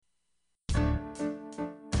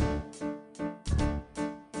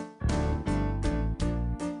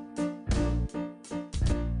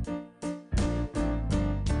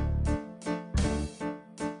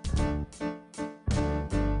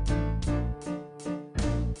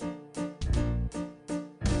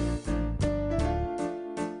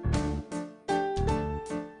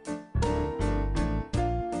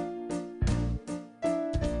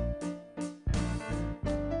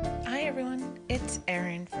it's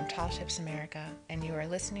Erin from Tall Ships America, and you are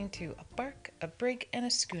listening to A Bark, a Brig, and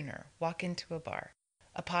a Schooner Walk Into a Bar,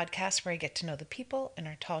 a podcast where I get to know the people in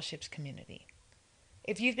our Tall Ships community.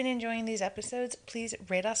 If you've been enjoying these episodes, please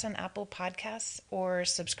rate us on Apple Podcasts or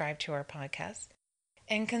subscribe to our podcast,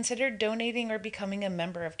 and consider donating or becoming a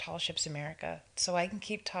member of Tall Ships America so I can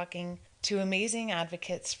keep talking to amazing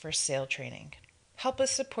advocates for sail training. Help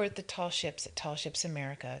us support the Tall Ships at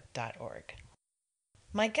tallshipsamerica.org.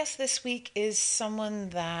 My guest this week is someone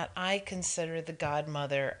that I consider the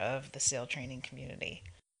godmother of the sail training community.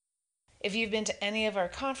 If you've been to any of our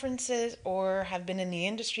conferences or have been in the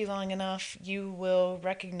industry long enough, you will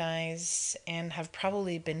recognize and have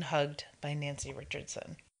probably been hugged by Nancy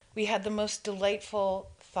Richardson. We had the most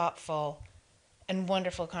delightful, thoughtful, and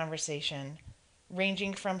wonderful conversation,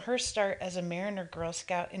 ranging from her start as a Mariner Girl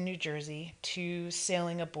Scout in New Jersey to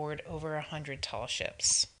sailing aboard over 100 tall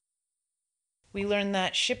ships. We learned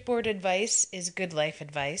that shipboard advice is good life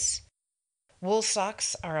advice, wool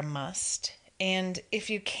socks are a must, and if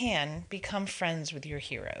you can, become friends with your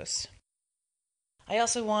heroes. I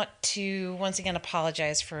also want to once again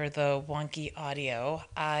apologize for the wonky audio.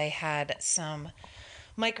 I had some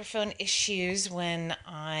microphone issues when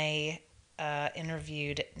I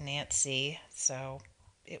interviewed Nancy, so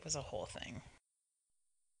it was a whole thing.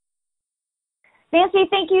 Nancy,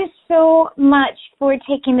 thank you so much for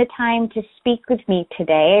taking the time to speak with me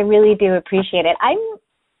today. I really do appreciate it. I'm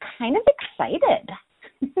kind of excited.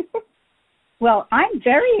 Well, I'm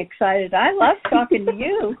very excited. I love talking to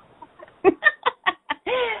you. So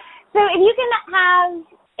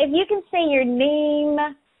if you can say your name,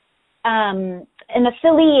 an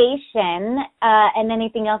affiliation, and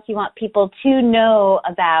anything else you want people to know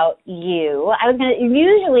about you.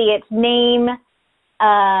 Usually it's name,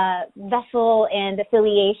 vessel, and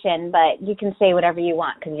affiliation, but you can say whatever you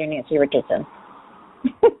want because you're Nancy Richardson.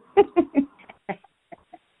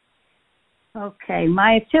 Okay,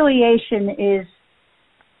 my affiliation is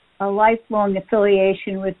a lifelong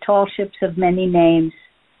affiliation with Tall Ships of Many Names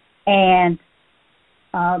and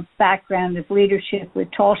background of leadership with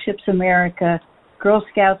Tall Ships America, Girl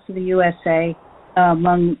Scouts of the USA,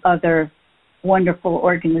 among other wonderful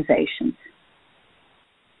organizations.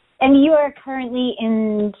 And you are currently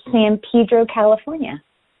in San Pedro, California.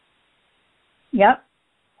 Yep,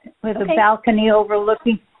 with a balcony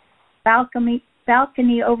overlooking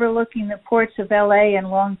the ports of LA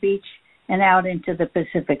and Long Beach and out into the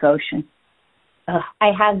Pacific Ocean.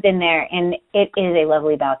 I have been there, and it is a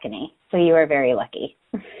lovely balcony, so you are very lucky.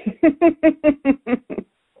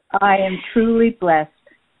 I am truly blessed.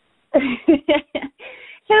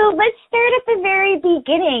 So let's start at the very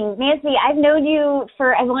beginning. Nancy, I've known you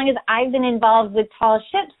for as long as I've been involved with Tall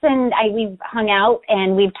Ships, and we've hung out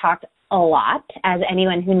and we've talked a lot, as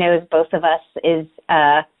anyone who knows both of us is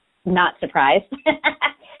not surprised.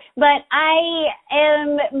 But I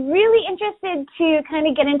am really interested to kind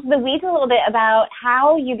of get into the weeds a little bit about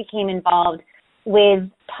how you became involved with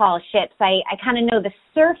Tall Ships. I kind of know the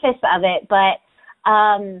surface of it, but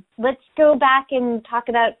let's go back and talk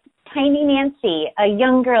about Tiny Nancy, a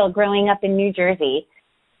young girl growing up in New Jersey.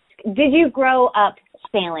 Did you grow up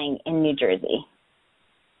sailing in New Jersey?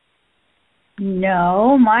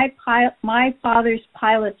 No, my father's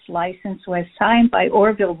pilot's license was signed by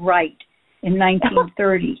Orville Wright in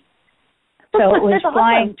 1930. So it was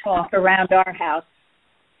flying talk around our house.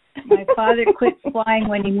 My father quit flying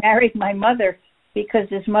when he married my mother because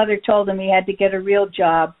his mother told him he had to get a real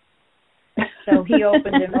job. So he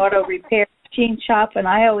opened an auto repair machine shop, and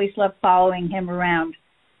I always loved following him around,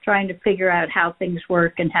 trying to figure out how things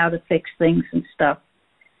work and how to fix things and stuff.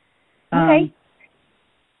 Okay.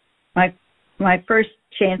 My first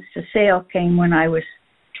chance to sail came when I was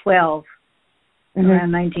 12,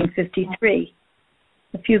 around 1953.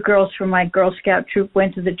 A few girls from my Girl Scout troop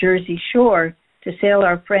went to the Jersey Shore to sail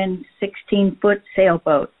our friend's 16-foot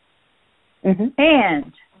sailboat.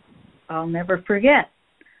 And I'll never forget,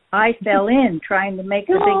 I fell in trying to make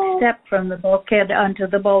the big step from the bulkhead onto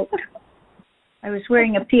the boat. I was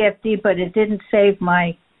wearing a PFD, but it didn't save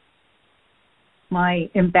my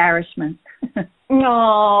embarrassment.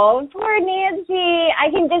 Oh, poor Nancy. I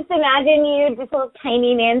can just imagine you, this little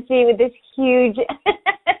tiny Nancy with this huge,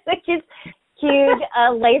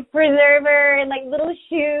 life preserver and like little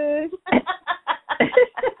shoes.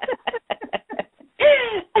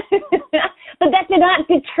 But that did not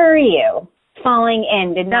deter you. Falling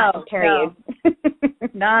in did not deter you.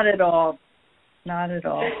 Not at all. Not at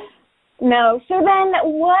all. No. So then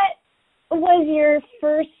what was your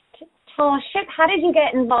first tall ship? How did you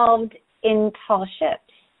get involved in tall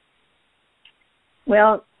ships?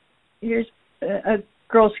 Well, here's a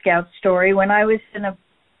Girl Scout story. When I was in a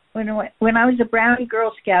when I was a Brownie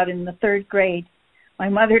Girl Scout in the 3rd grade, my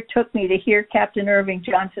mother took me to hear Captain Irving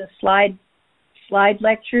Johnson's slide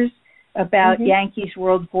lectures about Yankees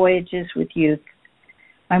world voyages with youth.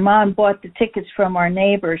 My mom bought the tickets from our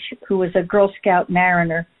neighbor, who was a Girl Scout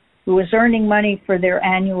mariner, who was earning money for their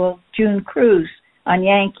annual June cruise on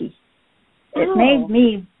Yankee. It made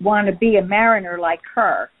me want to be a mariner like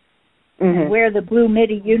her, and wear the blue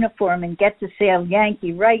midi uniform and get to sail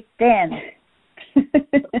Yankee right then.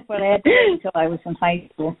 But I had to wait until I was in high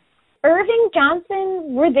school. Irving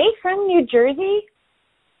Johnson, were they from New Jersey?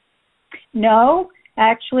 No,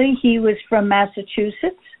 actually, he was from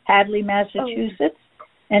Massachusetts, Hadley, Massachusetts,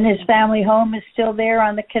 and his family home is still there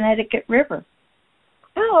on the Connecticut River.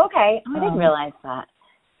 Oh, okay. I didn't realize that.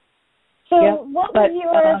 So what was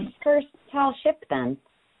your first tall ship then?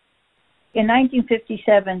 In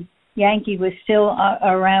 1957, Yankee was still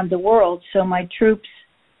around the world, so my troop's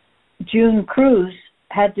June cruise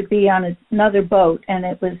had to be on another boat, and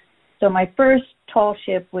so my first tall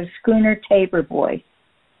ship was schooner Tabor Boy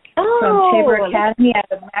from Tabor Academy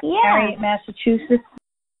out of Marion, Massachusetts.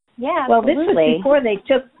 Yeah, well, this was before they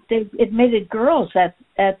admitted girls at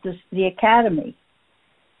the academy.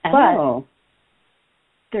 But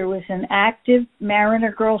there was an active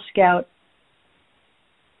Mariner Girl Scout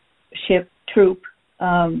ship troop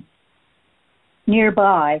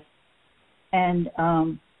nearby, and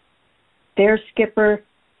their skipper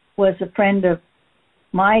was a friend of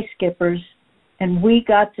my skipper's, and we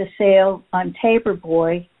got to sail on Tabor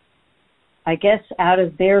Boy, I guess out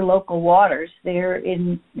of their local waters there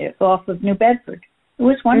off of New Bedford. It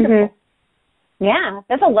was wonderful. Yeah,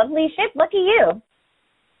 that's a lovely ship. Lucky you.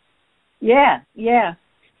 Yeah.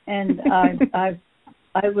 And I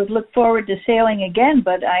would look forward to sailing again,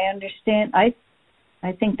 but I understand, I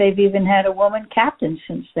think they've even had a woman captain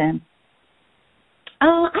since then. I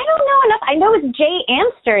don't know enough. I know it's Jay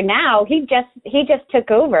Amster now. He just took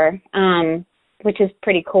over, which is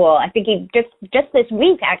pretty cool. I think he just this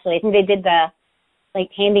week, actually. I think they did the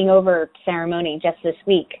handing over ceremony just this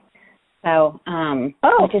week. So,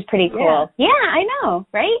 which is pretty cool. Yeah, I know,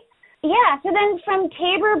 right? Yeah, so then from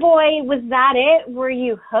Tabor Boy, was that it? Were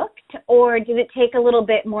you hooked, or did it take a little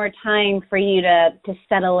bit more time for you to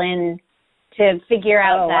settle in, to figure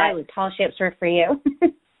out that tall ships were for you?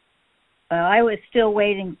 I was still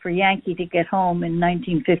waiting for Yankee to get home in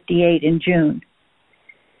 1958 in June.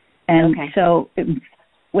 And so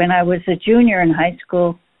when I was a junior in high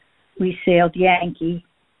school, we sailed Yankee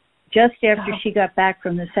just after she got back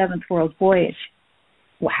from the 7th World Voyage.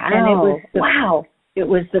 Wow. And it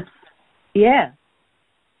was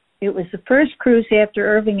the first cruise after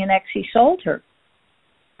Irving and Exy sold her.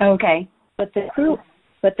 Okay. But the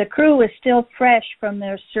crew was still fresh from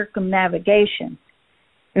their circumnavigation.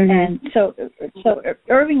 And so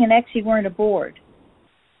Irving and Exy weren't aboard,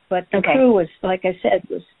 but the crew was, like I said,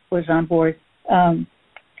 was on board. And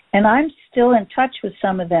I'm still in touch with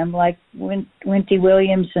some of them, like Winty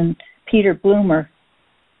Williams and Peter Bloomer.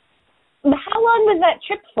 How long was that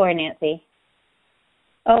trip for, Nancy?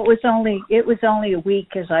 Oh, it was only a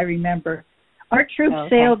week, as I remember. Our troop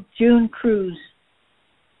sailed June cruise.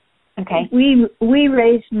 Okay. We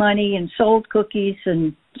raised money and sold cookies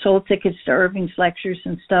and sold tickets to Irving's lectures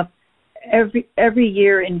and stuff every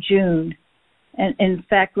year in June. And in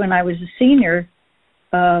fact, when I was a senior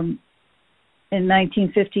in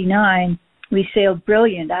 1959, we sailed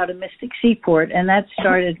Brilliant out of Mystic Seaport, and that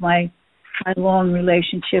started my long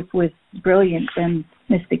relationship with Brilliant and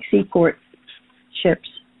Mystic Seaport ships.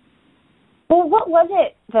 Well, what was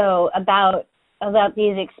it though about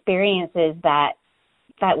these experiences that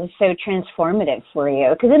was so transformative for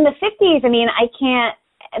you? Because in the 50s, I mean,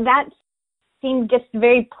 that seemed just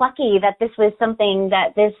very plucky that this was something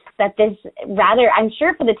that this rather, I'm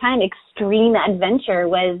sure for the time, extreme adventure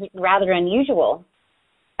was rather unusual.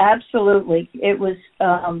 Absolutely. It was,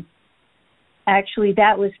 actually,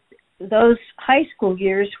 those high school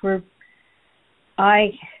years were,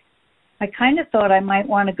 I kind of thought I might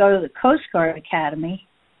want to go to the Coast Guard Academy.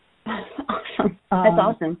 Awesome. That's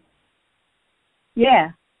awesome.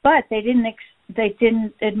 Yeah, but they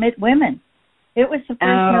didn't admit women. It was the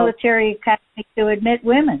first military academy to admit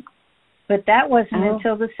women, but that wasn't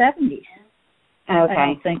until the 70s.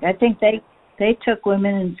 Okay. I think they took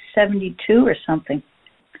women in 72 or something.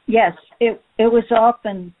 Yes, it was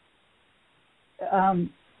often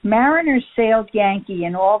mariners sailed Yankee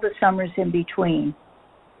in all the summers in between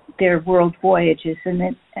their world voyages,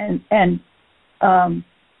 and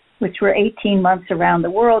which were 18 months around the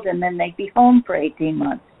world, and then they'd be home for 18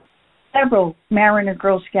 months. Several Mariner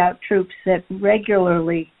Girl Scout troops that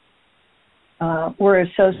regularly were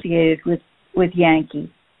associated with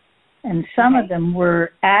Yankee. And some of them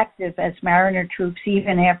were active as Mariner troops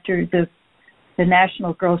even after the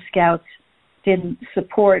National Girl Scouts didn't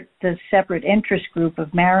support the separate interest group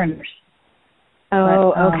of Mariners.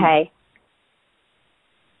 Oh, okay.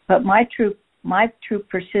 But my troop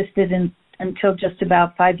persisted until just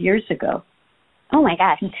about 5 years ago. Oh my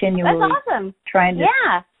gosh. Continually. That's awesome. Trying to.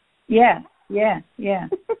 Yeah.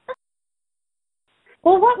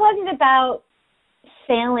 Well, what was it about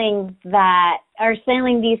sailing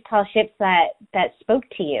these tall ships that spoke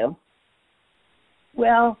to you?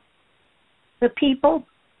 Well, the people,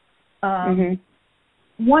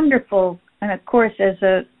 wonderful, and of course, as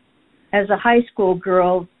a high school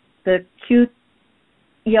girl, the cute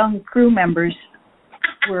young crew members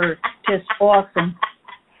were just awesome.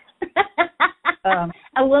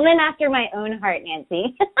 A woman after my own heart,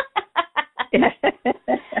 Nancy.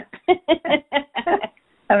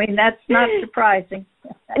 I mean, that's not surprising.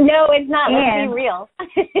 No, it's not. Let's be real.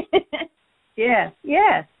 Yeah.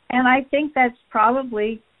 And I think that's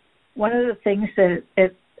probably one of the things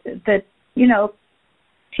that you know,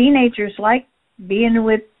 teenagers like being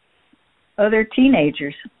with other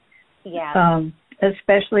teenagers. Yeah.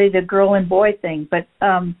 Especially the girl and boy thing. But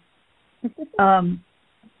the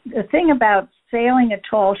thing about sailing a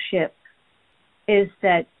tall ship is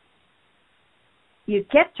that you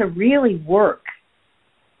get to really work.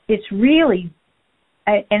 It's really,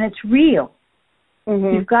 and it's real.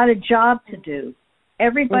 Mm-hmm. You've got a job to do.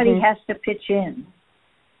 Everybody has to pitch in,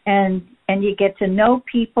 and you get to know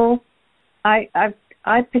people. I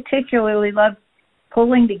particularly love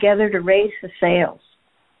pulling together to raise the sails,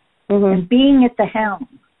 and being at the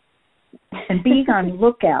helm, and being on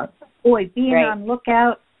lookout. Boy, being on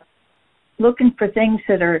lookout, looking for things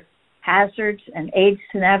that are hazards and aids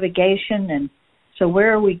to navigation, and so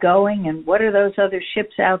where are we going, and what are those other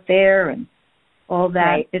ships out there, and all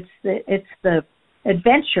that. It's the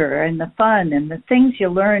adventure and the fun and the things you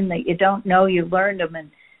learn that you don't know you learned them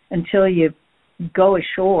until you go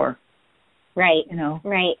ashore. Right. You know.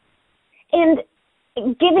 Right. And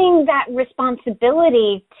giving that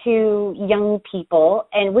responsibility to young people,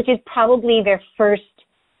 and which is probably their first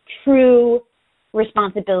true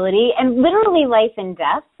responsibility, and literally life and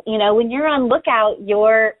death. You know, when you're on lookout, you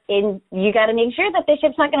got to make sure that the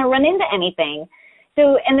ship's not going to run into anything.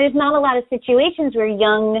 So, and there's not a lot of situations where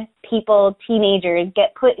young people, teenagers,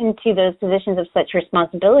 get put into those positions of such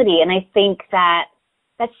responsibility. And I think that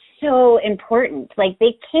that's so important. Like,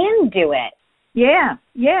 they can do it. Yeah.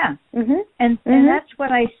 And that's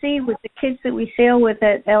what I see with the kids that we sail with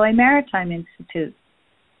at LA Maritime Institute.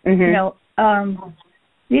 You know,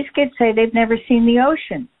 these kids say they've never seen the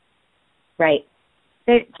ocean. Right.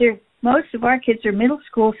 Most of our kids are middle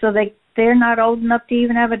school, so they're not old enough to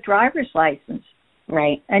even have a driver's license.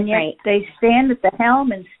 Right. And yet they stand at the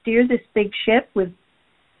helm and steer this big ship with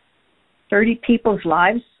 30 people's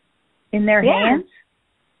lives in their hands.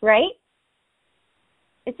 Right.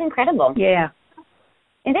 It's incredible. Yeah.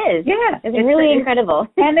 It is. Yeah. It's really incredible.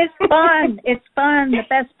 And it's fun. It's fun. The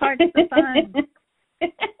best part's the fun.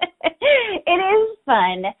 It is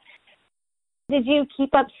fun. Did you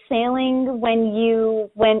keep up sailing when you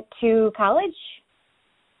went to college?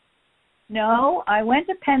 No, I went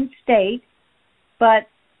to Penn State,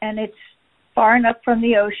 and it's far enough from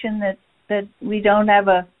the ocean that we don't have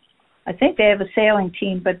I think they have a sailing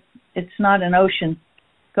team, but it's not an ocean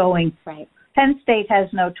going. Right. Penn State has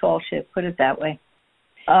no tall ship, put it that way.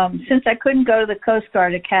 Since I couldn't go to the Coast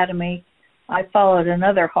Guard Academy, I followed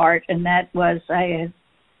another heart, and that was I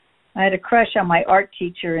had a crush on my art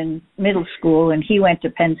teacher in middle school, and he went to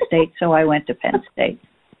Penn State, so I went to Penn State.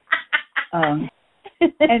 And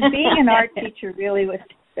being an art teacher really was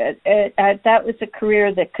that was a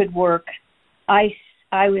career that could work. I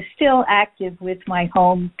was still active with my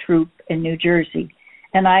home troop in New Jersey,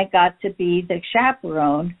 and I got to be the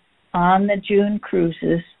chaperone on the June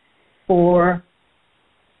cruises for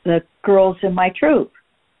the girls in my troop.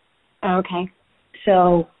 Okay.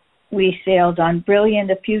 So we sailed on Brilliant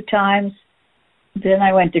a few times. Then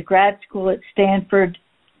I went to grad school at Stanford.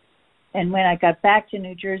 And when I got back to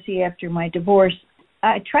New Jersey after my divorce,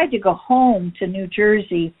 I tried to go home to New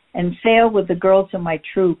Jersey and sail with the girls in my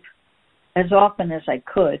troop as often as I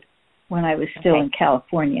could when I was still in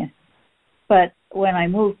California. But when I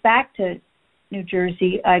moved back to New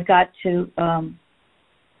Jersey, I got to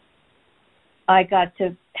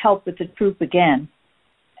help with the troop again.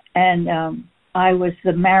 And I was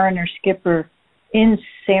the mariner skipper in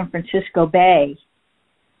San Francisco Bay.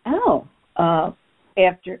 Oh.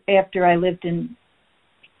 After I lived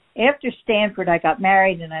after Stanford, I got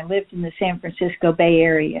married and I lived in the San Francisco Bay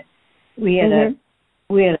Area. We had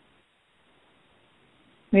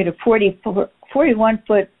a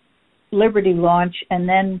 41-foot Liberty launch, and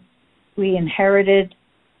then we inherited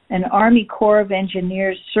an Army Corps of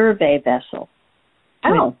Engineers survey vessel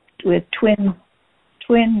with twin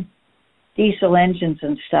diesel engines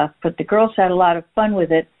and stuff. But the girls had a lot of fun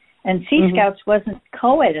with it, and Sea Scouts wasn't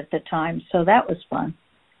co-ed at the time, so that was fun.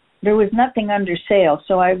 There was nothing under sail,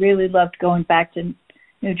 so I really loved going back to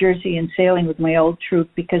New Jersey and sailing with my old troop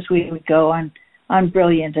because we would go on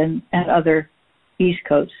Brilliant and other East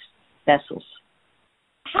Coast vessels.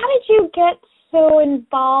 How did you get so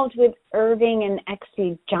involved with Irving and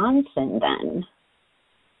Exy Johnson then?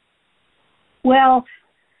 Well,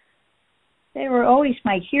 they were always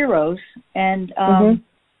my heroes, and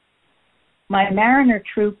my Mariner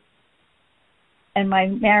troop and my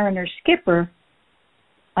Mariner skipper,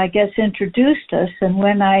 I guess, introduced us. And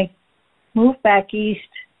when I moved back east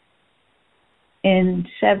in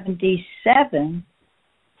 1977,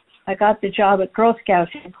 I got the job at Girl Scout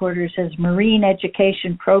headquarters as Marine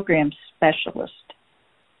Education Program Specialist.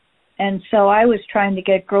 And so I was trying to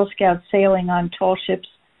get Girl Scouts sailing on tall ships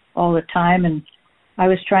all the time, and I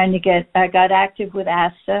got active with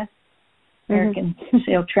ASTA, American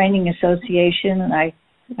Sail Training Association, and I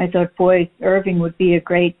thought, boy, Irving would be a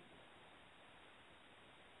great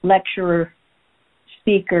lecturer,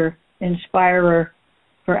 speaker, inspirer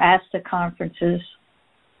for ASTA conferences.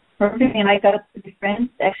 Irving and I got to be friends.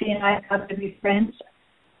 Exy and I got to be friends.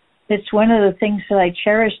 It's one of the things that I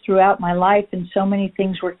cherished throughout my life, and so many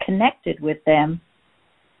things were connected with them.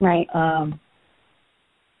 Right.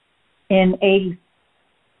 In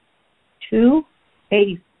 82,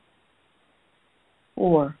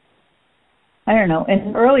 84, I don't know,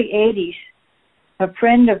 in the early 80s, a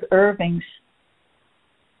friend of Irving's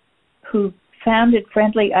who founded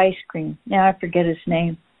Friendly Ice Cream, now I forget his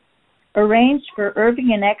name, arranged for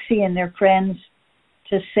Irving and Exy and their friends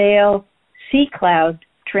to sail Sea Cloud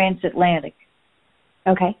transatlantic.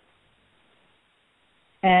 Okay.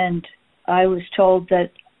 And I was told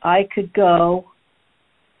that I could go.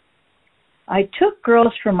 I took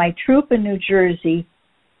girls from my troop in New Jersey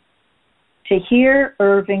to hear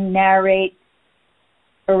Irving narrate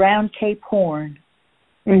Around Cape Horn,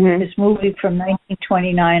 his movie from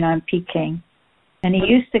 1929 on Peking. And he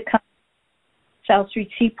used to come to South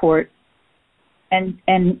Street Seaport and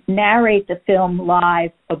narrate the film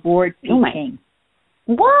live aboard Peking.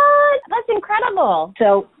 What? That's incredible.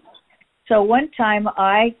 So one time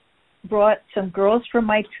I brought some girls from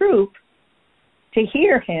my troop to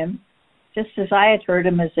hear him, just as I had heard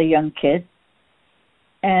him as a young kid.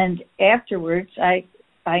 And afterwards, I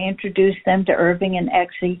introduced them to Irving and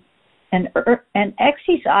Exy. And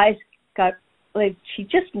Exy's eyes got, like, she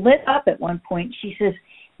just lit up at one point. She says,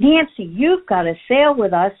 Nancy, you've got to sail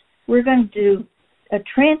with us. We're going to do a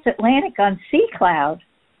transatlantic on Sea Cloud.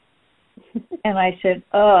 And I said,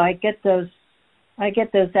 oh, I get those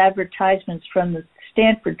advertisements from the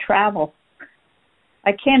Stanford Travel.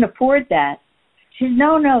 I can't afford that. She said,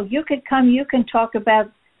 no, you could come. You can talk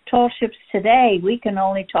about tall ships today. We can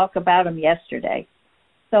only talk about them yesterday.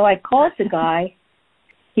 So I called the guy.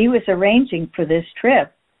 He was arranging for this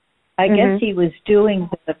trip. I guess he was doing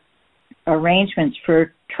the arrangements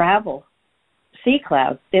for travel. Sea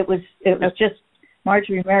Cloud. It was just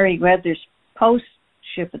Marjorie Merriweather's post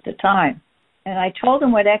ship at the time. And I told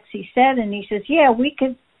him what Exy said, and he says, yeah, we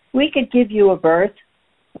could give you a berth.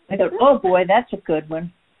 I thought, oh boy, that's a good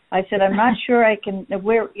one. I said, I'm not sure I can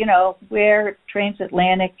wear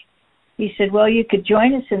transatlantic. He said, well, you could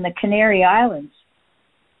join us in the Canary Islands.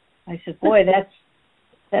 I said, boy,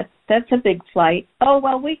 that's a big flight. Oh,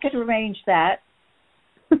 well, we could arrange that.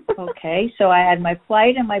 Okay, so I had my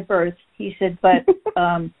flight and my berth. He said, but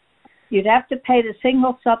you'd have to pay the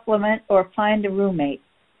single supplement or find a roommate.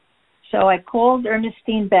 So I called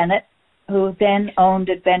Ernestine Bennett, who then owned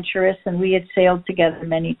Adventurous, and we had sailed together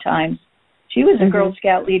many times. She was a Girl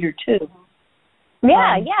Scout leader, too.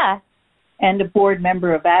 Yeah. And a board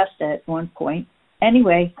member of ASTA at one point.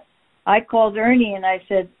 Anyway, I called Ernie and I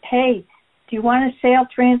said, hey, do you want to sail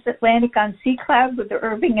transatlantic on Sea Cloud with the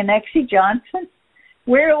Irving and Exy Johnson?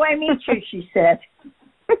 Where do I meet you, she said.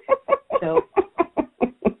 So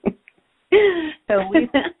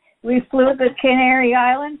we flew to the Canary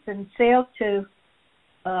Islands and sailed to,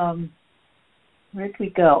 where did we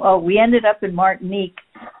go? Oh, we ended up in Martinique.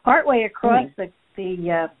 Partway across,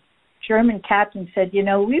 the German captain said,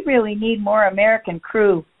 we really need more American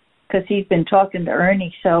crew, because he'd been talking to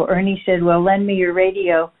Ernie. So Ernie said, well, lend me your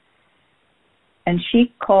radio. And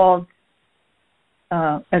she called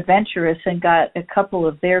Adventurous and got a couple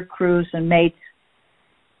of their crews and mates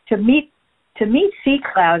to meet Sea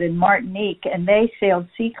Cloud in Martinique, and they sailed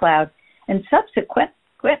Sea Cloud. And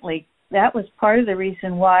subsequently, that was part of the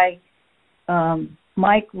reason why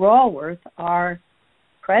Mike Raworth, our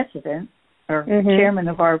president or chairman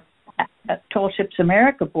of our Tall Ships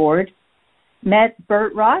America board, met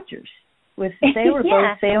Bert Rogers. They were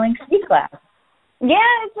both sailing sea class. Yeah,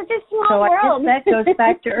 it's such a small world. So I guess that goes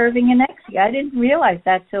back to Irving and Exy. I didn't realize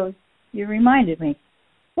that, so you reminded me.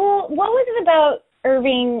 Well, what was it about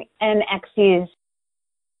Irving and Exy's?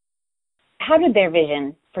 How did their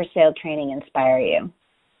vision for sail training inspire you?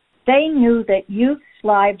 They knew that youth's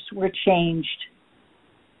lives were changed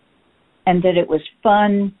and that it was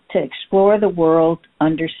fun to explore the world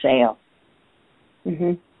under sail.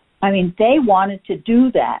 Mm-hmm. I mean, they wanted to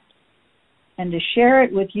do that, and to share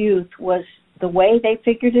it with youth was the way they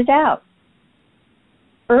figured it out.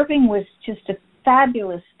 Irving was just a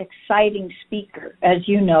fabulous, exciting speaker, as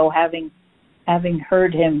you know, having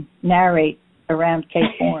heard him narrate around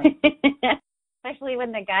Cape Horn. Especially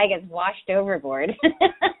when the guy gets washed overboard.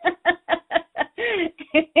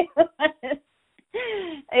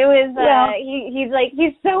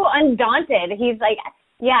 He's so undaunted. He's like,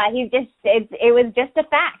 it was just a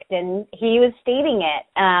fact, and he was stating it.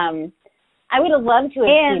 I would have loved to have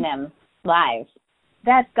seen him live.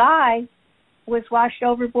 That guy was washed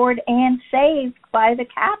overboard and saved by the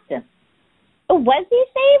captain. Oh, was he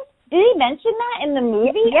saved? Did he mention that in the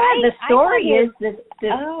movie? Yeah, the story is that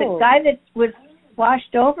the guy that was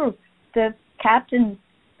washed over, the captain.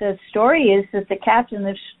 The story is that the captain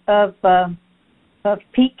of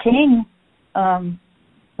Peking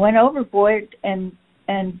went overboard and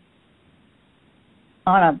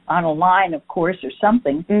on a line, of course, or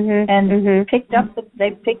something, and picked up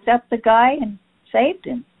the guy and saved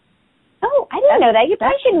him. Oh, I didn't know that. You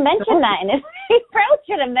probably should mention that you probably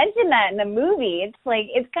should have mentioned that in the movie. It's like,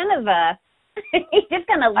 it's kind of he just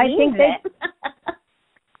kind of leaves it.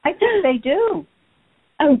 I think they do.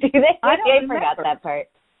 Oh, do they? I forgot that part.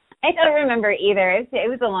 I don't remember either. It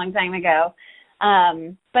was a long time ago.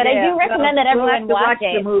 But I do recommend that everyone watch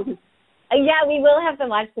it. The movie. Yeah, we will have to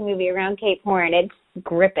watch the movie Around Cape Horn. It's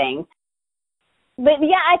gripping. But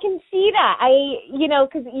yeah, I can see that.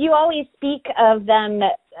 Because you always speak of them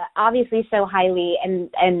obviously so highly,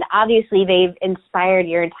 and obviously they've inspired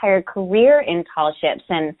your entire career in tall ships,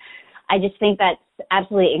 and I just think that's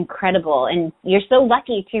absolutely incredible. And you're so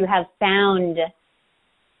lucky to have found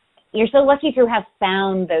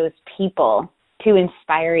those people to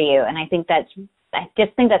inspire you, and I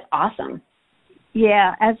just think that's awesome.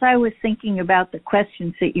 Yeah, as I was thinking about the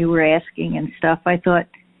questions that you were asking and stuff, I thought,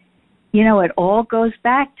 it all goes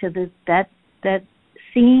back to that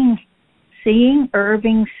seeing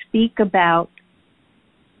Irving speak about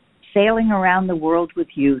sailing around the world with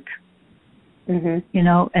youth, and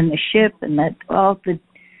the ship, and that all the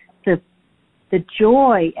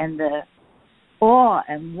joy and the awe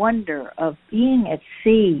and wonder of being at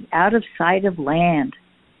sea, out of sight of land.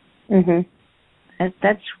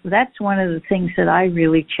 That's one of the things that I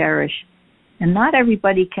really cherish, and not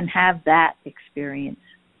everybody can have that experience.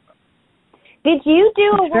 Did you do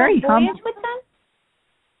a world voyage with them?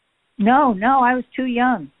 No, I was too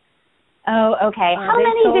young. Oh, okay. How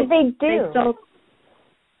many did they do?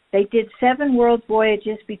 They did 7 world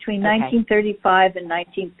voyages between 1935 and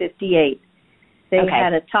 1958. They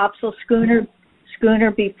had a topsail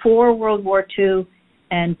schooner before World War II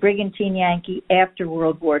and brigantine Yankee after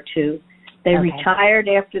World War II. They retired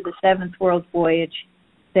after the 7th world voyage.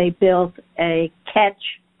 They built a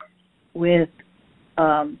ketch with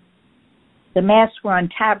the masts were on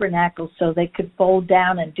tabernacles so they could fold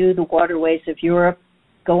down and do the waterways of Europe,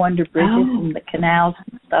 go under bridges and the canals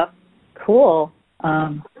and stuff. Cool.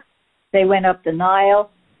 They went up the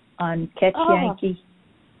Nile on Ketch Yankee.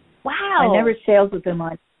 Wow. I never sailed with them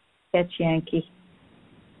on Ketch Yankee.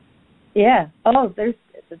 Yeah. Oh, there's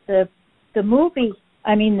the movie,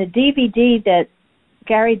 the DVD that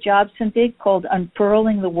Gary Jobson did called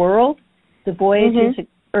Unfurling the World, the voyages of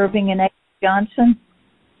Irving and Exy Johnson.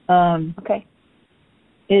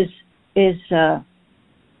 Is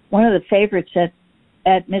one of the favorites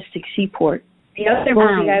at Mystic Seaport. The other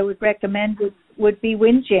movie I would recommend would be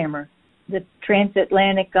Windjammer, the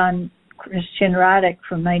transatlantic on Christian Radich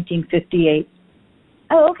from 1958.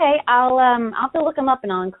 Oh, okay. I'll have to look them up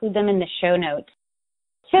and I'll include them in the show notes.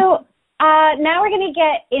 So now we're going to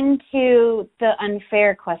get into the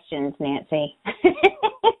unfair questions, Nancy,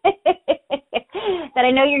 that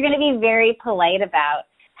I know you're going to be very polite about.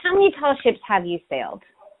 How many tall ships have you sailed?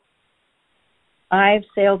 I've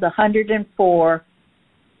sailed 104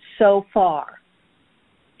 so far.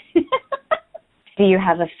 Do you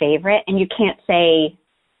have a favorite? And you can't say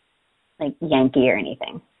like Yankee or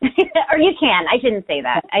anything. Or you can. I shouldn't say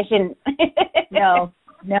that. I shouldn't. No,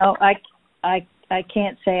 I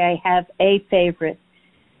can't say I have a favorite.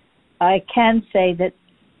 I can say that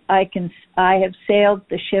I have sailed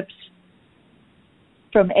the ships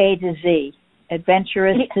from A to Z,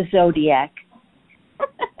 adventurous to Zodiac.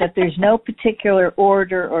 But there's no particular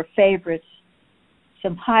order or favorites.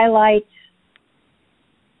 Some highlights,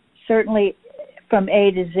 certainly from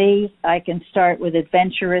A to Z, I can start with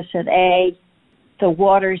adventurous at A. The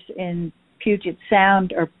waters in Puget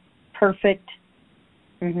Sound are perfect.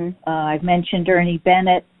 Mm-hmm. I've mentioned Ernie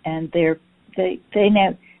Bennett, and they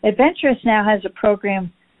now Adventurous now has a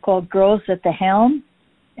program called Girls at the Helm,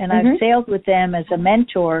 and I've sailed with them as a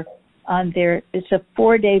mentor on it's a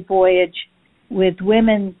 4-day voyage with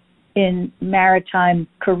women in maritime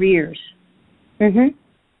careers, in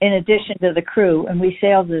addition to the crew, and we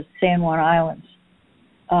sailed the San Juan Islands.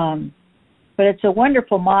 But it's a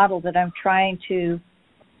wonderful model that I'm trying to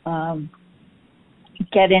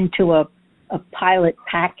get into a pilot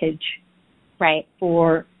package, right,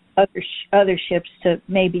 for other ships to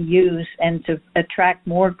maybe use and to attract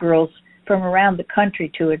more girls from around the country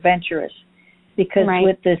to Adventurous. Because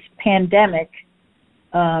with this pandemic,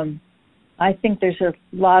 I think there's a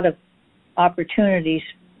lot of opportunities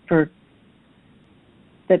for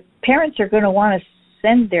that parents are going to want to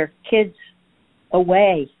send their kids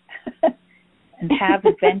away and have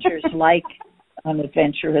adventures like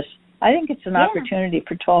Unadventurous. I think it's an opportunity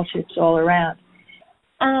for tall ships all around.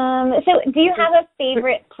 So do you have a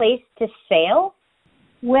favorite place to sail?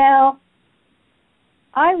 Well,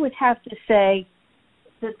 I would have to say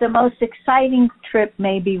that the most exciting trip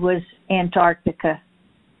maybe was Antarctica.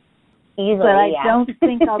 Easily, but I don't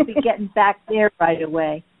think I'll be getting back there right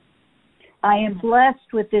away. I am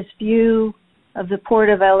blessed with this view of the Port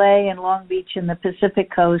of LA and Long Beach and the Pacific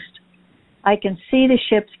Coast. I can see the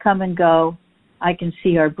ships come and go. I can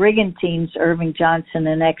see our brigantines, Irving Johnson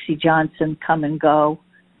and Exy Johnson, come and go.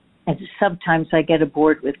 And sometimes I get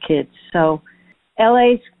aboard with kids. So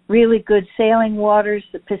LA's really good sailing waters.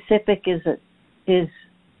 The Pacific is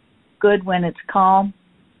good when it's calm,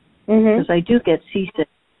 because I do get seasick.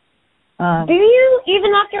 Do you,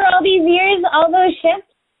 even after all these years, all those ships?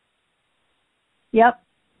 Yep.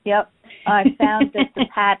 I found that the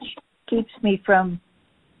patch keeps me from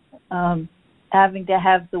having to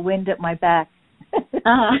have the wind at my back.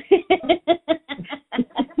 Well,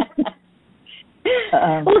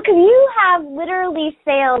 because you have literally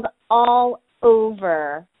sailed all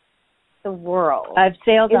over the world. I've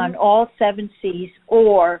sailed on all 7 seas,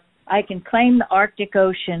 or I can claim the Arctic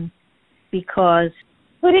Ocean because...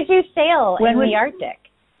 Who did you sail in the Arctic?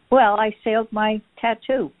 Well, I sailed my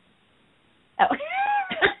tattoo. Oh.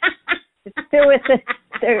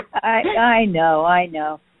 I know.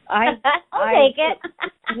 I'll take it.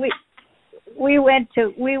 We went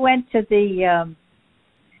to the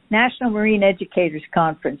National Marine Educators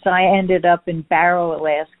Conference. I ended up in Barrow,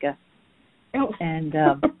 Alaska,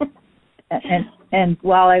 and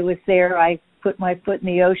while I was there, I put my foot in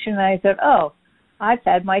the ocean. And I thought, oh, I've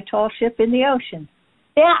had my tall ship in the ocean.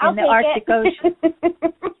 Yeah, I'll in the Arctic Ocean.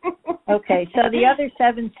 Okay, so the other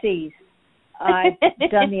 7 seas. I've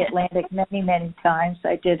done the Atlantic many, many times.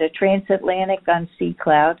 I did a transatlantic on Sea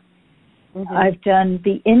Cloud. I've done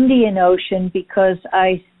the Indian Ocean because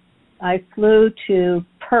I flew to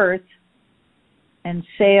Perth and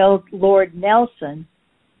sailed Lord Nelson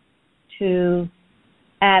to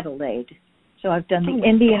Adelaide. So I've done the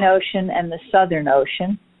Indian Ocean and the Southern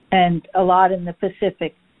Ocean, and a lot in the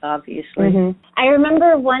Pacific, obviously. I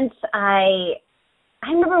remember once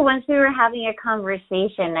we were having a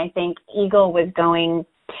conversation. I think Eagle was going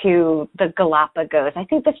to the Galapagos. I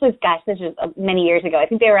think this was many years ago. I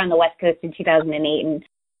think they were on the West Coast in 2008, and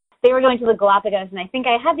they were going to the Galapagos, and I think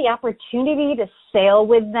I had the opportunity to sail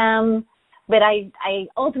with them, but I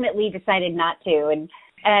ultimately decided not to.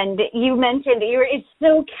 And you mentioned it's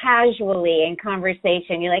so casually in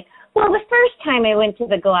conversation. You're like, well, the first time I went to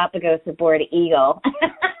the Galapagos aboard Eagle.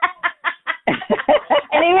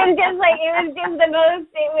 And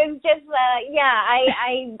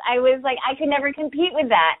I was like, I could never compete with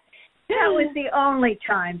that. That was the only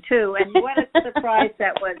time, too. And what a surprise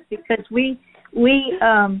that was, because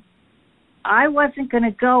I wasn't going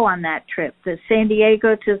to go on that trip, the San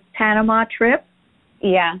Diego to Panama trip.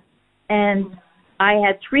 Yeah. And I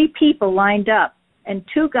had 3 people lined up, and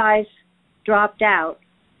 2 guys dropped out.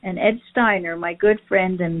 And Ed Steiner, my good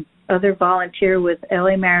friend and other volunteer with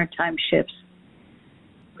LA Maritime Ships,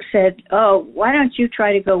 said, oh, why don't you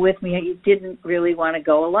try to go with me? You didn't really want to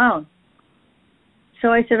go alone. So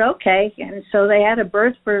I said, okay. And so they had a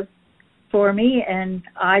berth for me, and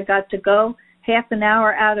I got to go half an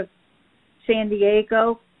hour out of San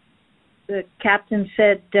Diego. The captain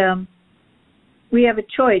said, we have a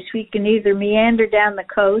choice. We can either meander down the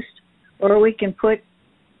coast, or we can put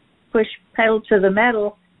push pedal to the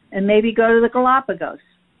metal and maybe go to the Galapagos.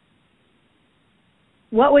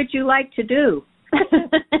 What would you like to do?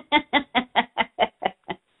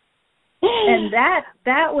 And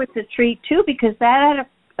that was a treat, too, because that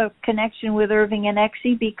had a connection with Irving and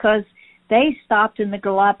Exy, because they stopped in the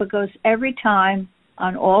Galapagos every time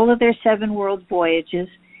on all of their 7 world voyages.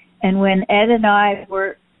 And when Ed and I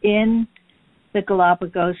were in the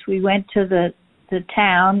Galapagos, we went to the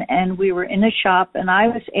town, and we were in a shop, and I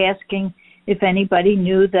was asking if anybody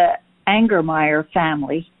knew the Angermeyer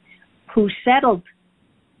family who settled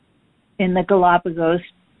in the Galapagos.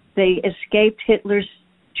 They escaped Hitler's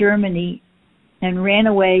Germany and ran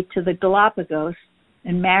away to the Galapagos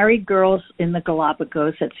and married girls in the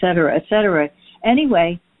Galapagos, et cetera, et cetera.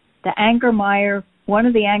 Anyway, one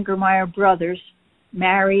of the Angermeyer brothers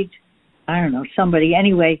married, I don't know, somebody.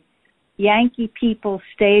 Anyway, Yankee people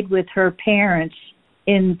stayed with her parents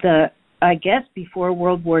in I guess before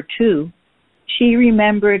World War II. She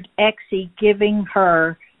remembered Exy giving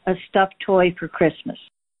her a stuffed toy for Christmas.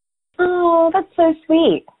 Oh, that's so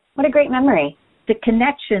sweet. What a great memory. The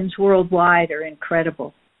connections worldwide are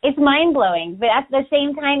incredible. It's mind-blowing, but at the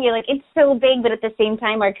same time, you're like, it's so big, but at the same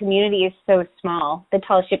time, our community is so small. The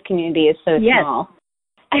tall ship community is so small.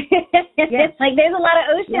 Yes. Like, there's a lot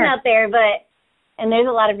of ocean out there, and there's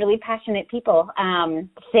a lot of really passionate people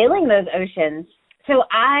sailing those oceans. So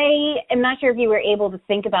I am not sure if you were able to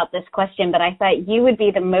think about this question, but I thought you would be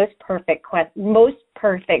the most perfect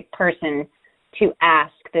person to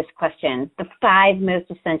ask this question, the 5 most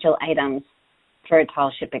essential items for a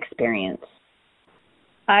tall ship experience.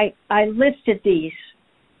 I listed these.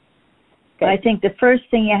 Good. I think the first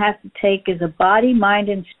thing you have to take is a body, mind,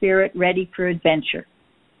 and spirit ready for adventure.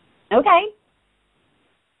 Okay.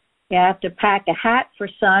 You have to pack a hat for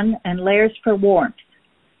sun and layers for warmth.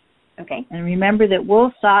 Okay. And remember that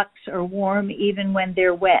wool socks are warm even when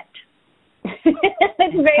they're wet. That's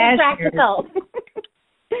very practical.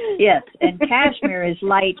 Yes, and cashmere is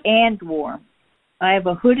light and warm. I have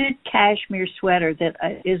a hooded cashmere sweater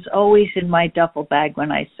that is always in my duffel bag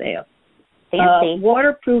when I sail. Fancy.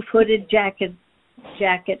 Waterproof hooded jacket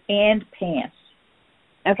and pants.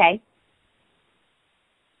 Okay.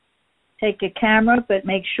 Take a camera, but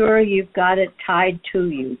make sure you've got it tied to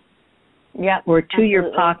you. Yep. Or to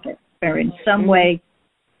your pocket, or in some way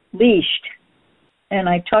leashed. And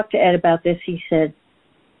I talked to Ed about this. He said,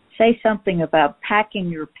 say something about packing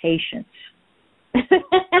your patience.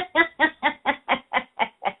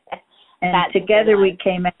 And That's together we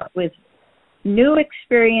came out with new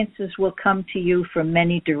experiences will come to you from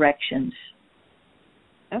many directions.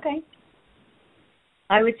 Okay.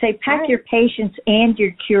 I would say pack your patience and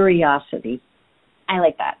your curiosity. I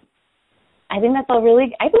like that. I think those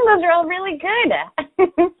are all really good.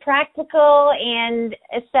 practical and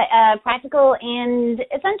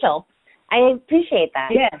essential. I appreciate that.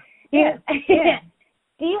 Yeah.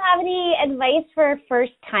 Do you have any advice for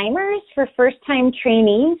first-timers, for first-time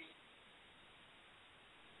trainees?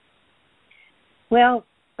 Well,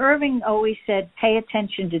 Irving always said, pay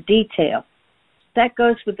attention to detail. That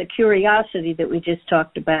goes with the curiosity that we just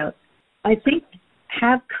talked about. I think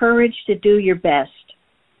have courage to do your best.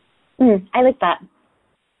 I like that.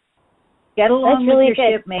 Get along with your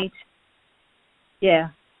shipmates. Yeah.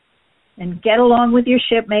 And get along with your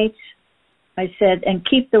shipmates. I said, and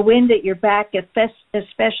keep the wind at your back,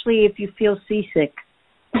 especially if you feel seasick.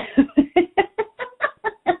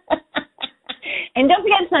 And don't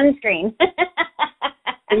forget sunscreen.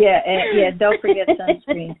 Yeah, don't forget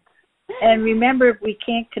sunscreen. And remember, we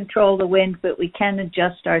can't control the wind, but we can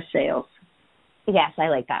adjust our sails. Yes, I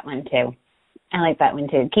like that one too.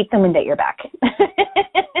 Keep the wind at your back.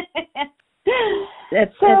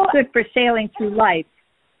 That's good for sailing through life.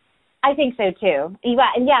 I think so too.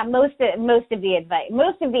 Yeah, most of the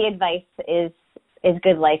advice is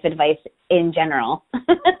good life advice in general.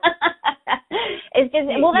 It's just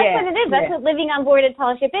that's what it is. That's what living on board a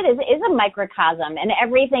tall ship is a microcosm, and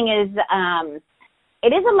everything is it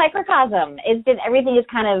is a microcosm. It's just everything is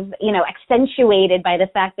kind of accentuated by the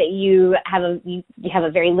fact that you have a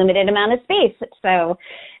very limited amount of space. So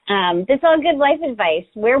that's all good life advice.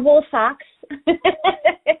 Wear wool socks.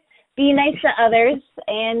 Be nice to others,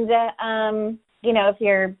 and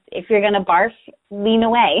if you're gonna barf, lean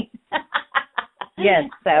away. Yes.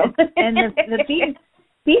 So and the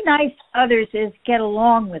be nice to others is get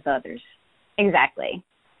along with others. Exactly.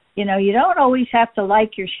 You don't always have to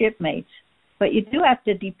like your shipmates, but you do have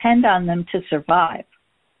to depend on them to survive.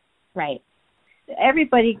 Right.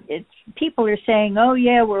 People are saying, oh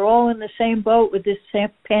yeah, we're all in the same boat with this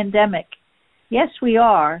pandemic. Yes, we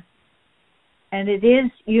are. And it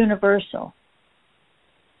is universal.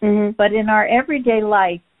 Mm-hmm. But in our everyday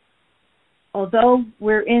life, although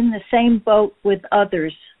we're in the same boat with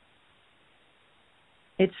others,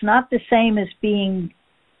 it's not the same as being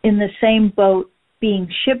in the same boat, being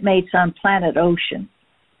shipmates on planet Ocean.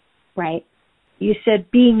 Right. You said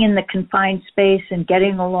being in the confined space and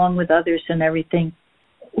getting along with others and everything.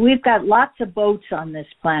 We've got lots of boats on this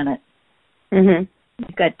planet. Mhm.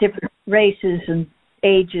 We've got different races and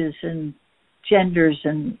ages and genders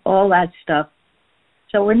and all that stuff.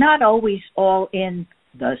 So we're not always all in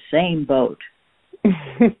the same boat.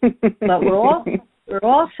 But we're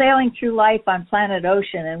all sailing through life on planet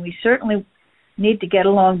Ocean, and we certainly need to get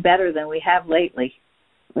along better than we have lately.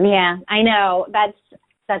 Yeah, I know.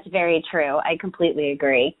 That's very true. I completely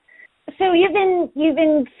agree. So you've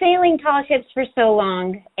been sailing tall ships for so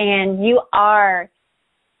long, and you are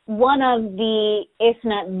one of the, if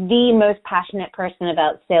not the most passionate person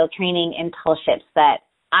about sail training and tall ships that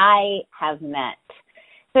I have met.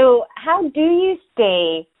 So how do you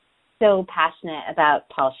stay so passionate about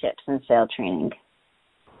tall ships and sail training?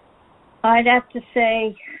 I'd have to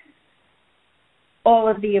say all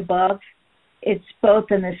of the above. It's both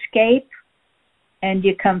an escape and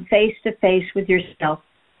you come face to face with yourself.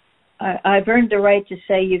 I've earned the right to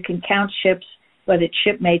say you can count ships, but it's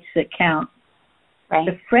shipmates that count. Right.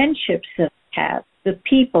 The friendships that I have, the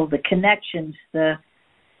people, the connections, the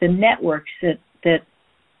networks that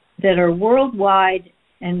are worldwide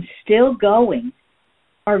and still going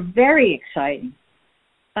are very exciting.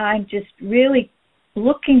 I'm just really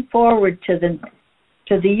looking forward to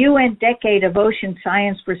the UN Decade of Ocean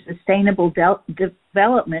Science for Sustainable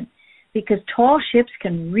Development, because tall ships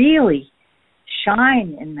can really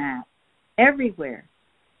shine in that everywhere.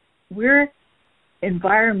 We're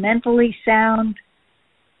environmentally sound,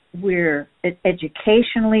 we're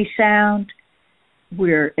educationally sound,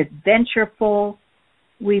 we're adventureful,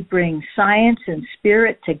 we bring science and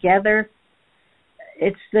spirit together.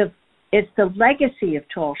 It's the legacy of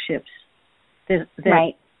tall ships that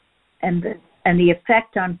right. and the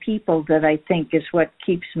effect on people that I think is what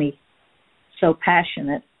keeps me so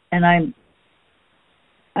passionate. And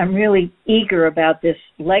I'm really eager about this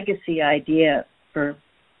legacy idea for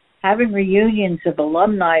having reunions of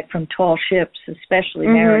alumni from tall ships, especially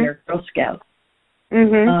Mariner Girl Scouts.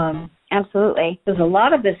 Mm-hmm. Absolutely. Because a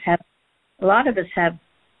lot of us have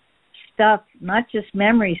stuff, not just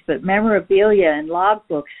memories, but memorabilia and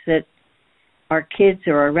logbooks that our kids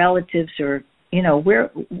or our relatives or,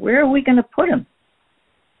 where are we going to put them?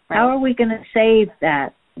 Right. How are we going to save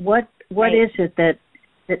that? What right. is it that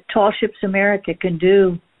Tall Ships America can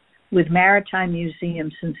do with maritime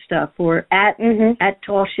museums and stuff, or at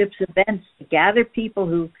Tall Ships events to gather people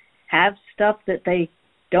who have stuff that they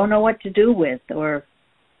don't know what to do with, or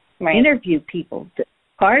right. interview people.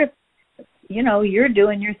 Part of, you're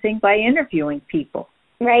doing your thing by interviewing people.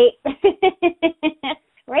 Right.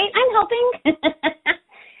 Right, I'm helping.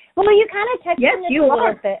 Well, you kind of touched on this a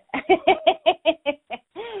little bit.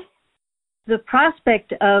 The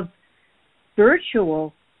prospect of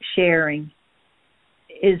virtual sharing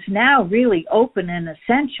is now really open and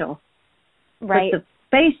essential. Right. But the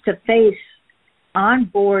face-to-face on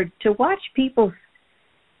board, to watch people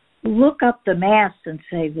look up the mast and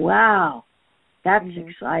say, wow, that's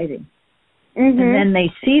exciting. And then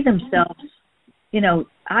they see themselves,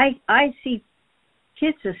 I see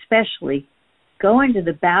kids especially going to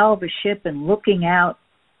the bow of a ship and looking out,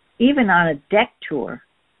 even on a deck tour.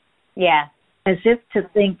 Yeah. As if to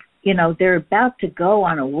think, they're about to go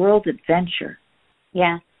on a world adventure.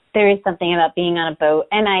 Yeah, there is something about being on a boat,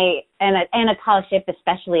 and a tall ship,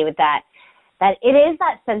 especially with that it is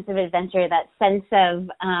that sense of adventure, that sense of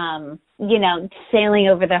sailing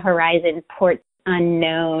over the horizon, ports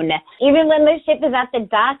unknown. Even when the ship is at the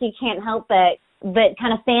dock, you can't help but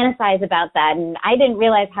kind of fantasize about that. And I didn't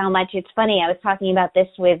realize how much. It's funny, I was talking about this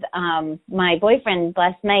with my boyfriend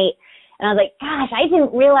last night, and I was like, gosh, I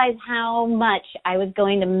didn't realize how much I was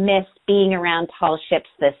going to miss being around tall ships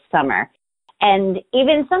this summer. And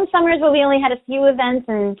even some summers where we only had a few events,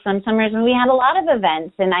 and some summers when we had a lot of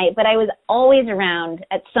events, but I was always around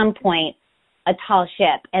at some point a tall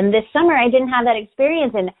ship. And this summer I didn't have that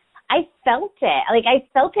experience, and I felt it. I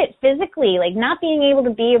felt it physically. Not being able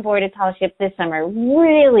to be aboard a tall ship this summer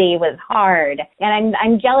really was hard. And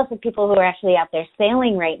I'm jealous of people who are actually out there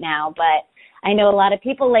sailing right now, but I know a lot of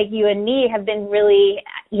people like you and me have been really,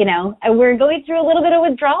 we're going through a little bit of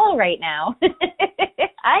withdrawal right now.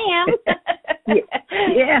 I am.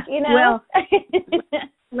 Yeah. Well,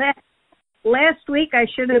 last week I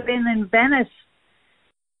should have been in Venice,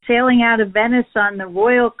 sailing out of Venice on the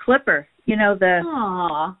Royal Clipper, the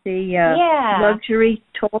luxury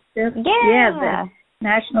tall ship. Yeah. The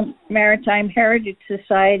National Maritime Heritage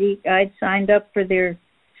Society. I'd signed up for their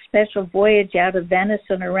special voyage out of Venice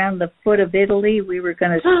and around the foot of Italy. We were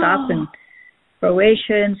going to stop in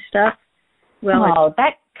Croatia and stuff. Well,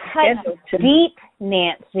 that cut deep,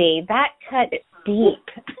 Nancy. That cut deep.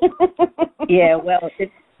 Yeah, well,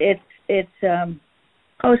 it's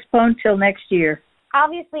postponed till next year.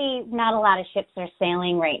 Obviously, not a lot of ships are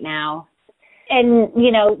sailing right now. And,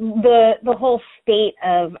 you know, the whole state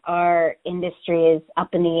of our industry is up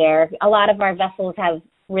in the air. A lot of our vessels have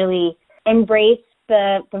really embraced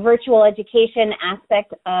the virtual education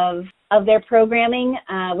aspect of their programming,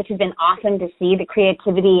 which has been awesome to see. The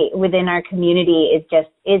creativity within our community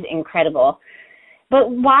is incredible. But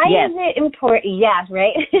why is it important? Yeah,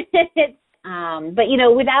 right. But, you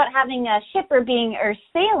know, without having a ship or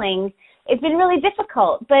sailing, it's been really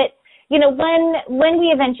difficult. But, you know, when we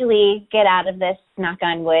eventually get out of this, knock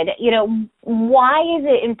on wood, you know, why is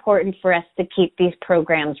it important for us to keep these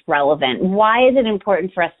programs relevant? Why is it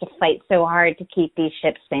important for us to fight so hard to keep these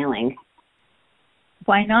ships sailing?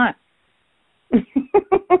 Why not?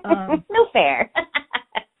 No fair.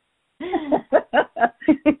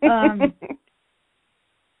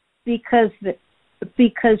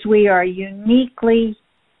 Because we are uniquely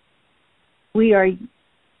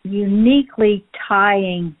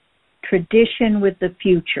tying tradition with the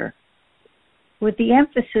future. With the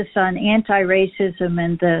emphasis on anti-racism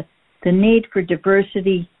and the need for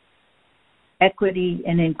diversity, equity,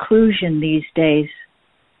 and inclusion these days,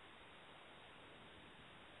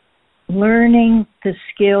 learning the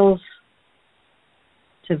skills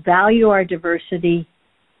to value our diversity,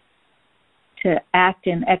 to act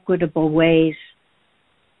in equitable ways,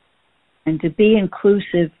 and to be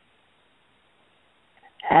inclusive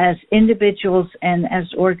as individuals and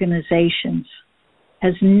as organizations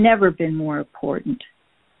has never been more important.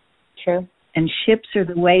 True. And ships are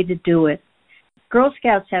the way to do it. Girl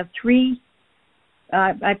Scouts have three,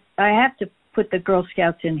 I have to put the Girl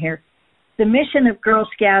Scouts in here. The mission of Girl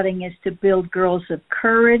Scouting is to build girls of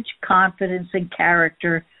courage, confidence, and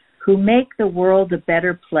character who make the world a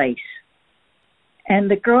better place. And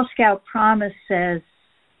the Girl Scout promise says,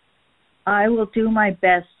 I will do my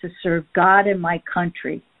best to serve God and my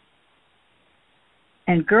country.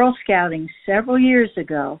 And Girl Scouting several years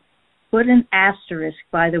ago put an asterisk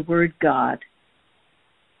by the word God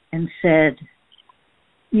and said,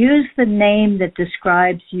 use the name that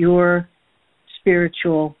describes your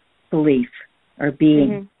spiritual belief or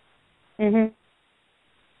being. Mm-hmm. Mm-hmm.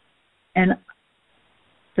 And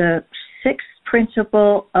the sixth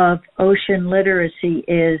principle of ocean literacy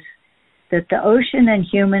is that the ocean and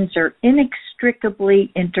humans are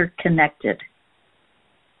inextricably interconnected.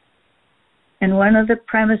 And one of the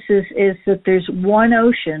premises is that there's one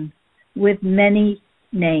ocean with many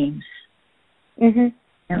names. Mm-hmm.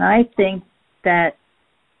 And I think that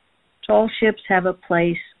tall ships have a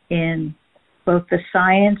place in both the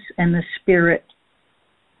science and the spirit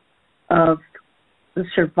of the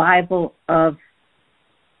survival of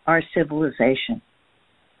our civilization.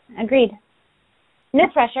 Agreed. No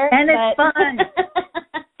pressure. And it's fun.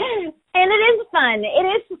 And it is fun. It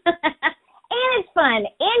is, and it's fun.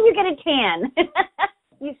 And you get a tan.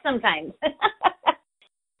 Sometimes.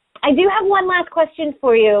 I do have one last question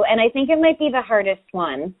for you, and I think it might be the hardest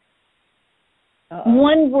one. Uh-oh.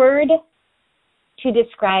 One word to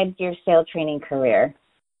describe your sail training career.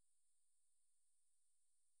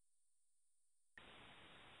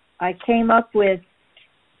 I came up with,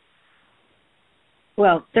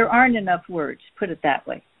 well, there aren't enough words, put it that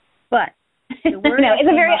way. But the word no, it's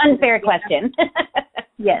a very unfair question.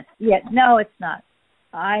 Yes, no, it's not.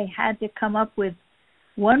 I had to come up with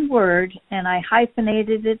one word, and I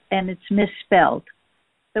hyphenated it, and it's misspelled.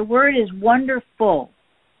 The word is wonderful,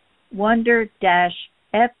 wonder-full,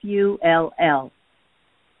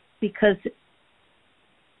 because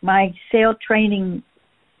my sail training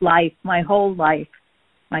life, my whole life,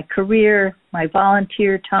 my career, my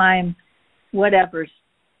volunteer time, whatever's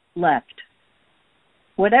left,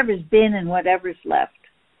 whatever's been and whatever's left,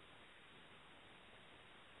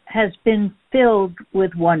 has been filled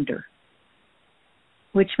with wonder,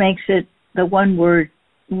 which makes it the one word,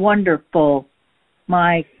 wonderful,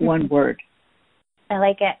 my one word. I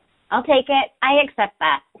like it. I'll take it. I accept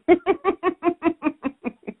that.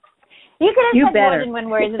 You could have said more than one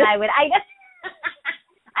word than I would.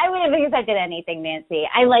 I would have accepted anything, Nancy.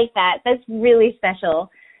 I like that. That's really special.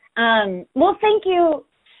 Well, thank you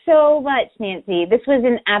so much, Nancy. This was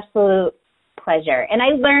an absolute pleasure. And I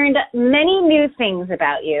learned many new things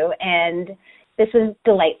about you, and this was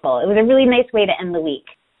delightful. It was a really nice way to end the week.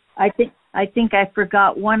 I think I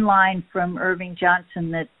forgot one line from Irving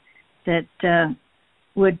Johnson that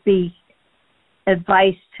would be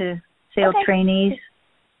advice to sail trainees.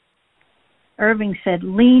 Irving said,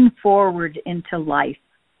 lean forward into life.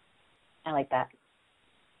 I like that.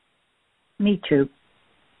 Me too.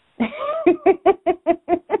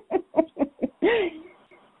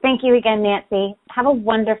 Thank you again, Nancy. Have a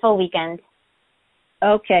wonderful weekend.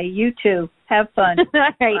 Okay, you too. Have fun.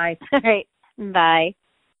 All right. Bye. All right. Bye.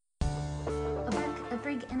 A Bark, a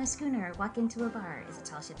Brig, and a Schooner Walk Into a Bar is a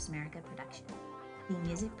Tall Ships America production. Theme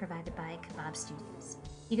music provided by Kebab Studios.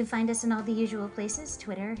 You can find us in all the usual places,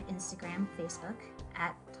 Twitter, Instagram, Facebook,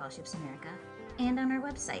 at Tall Ships America, and on our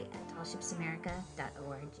website at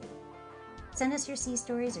tallshipsamerica.org. Send us your sea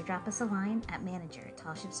stories or drop us a line at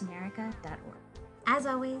manager@tallshipsamerica.org. As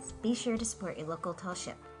always, be sure to support your local tall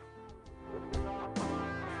ship.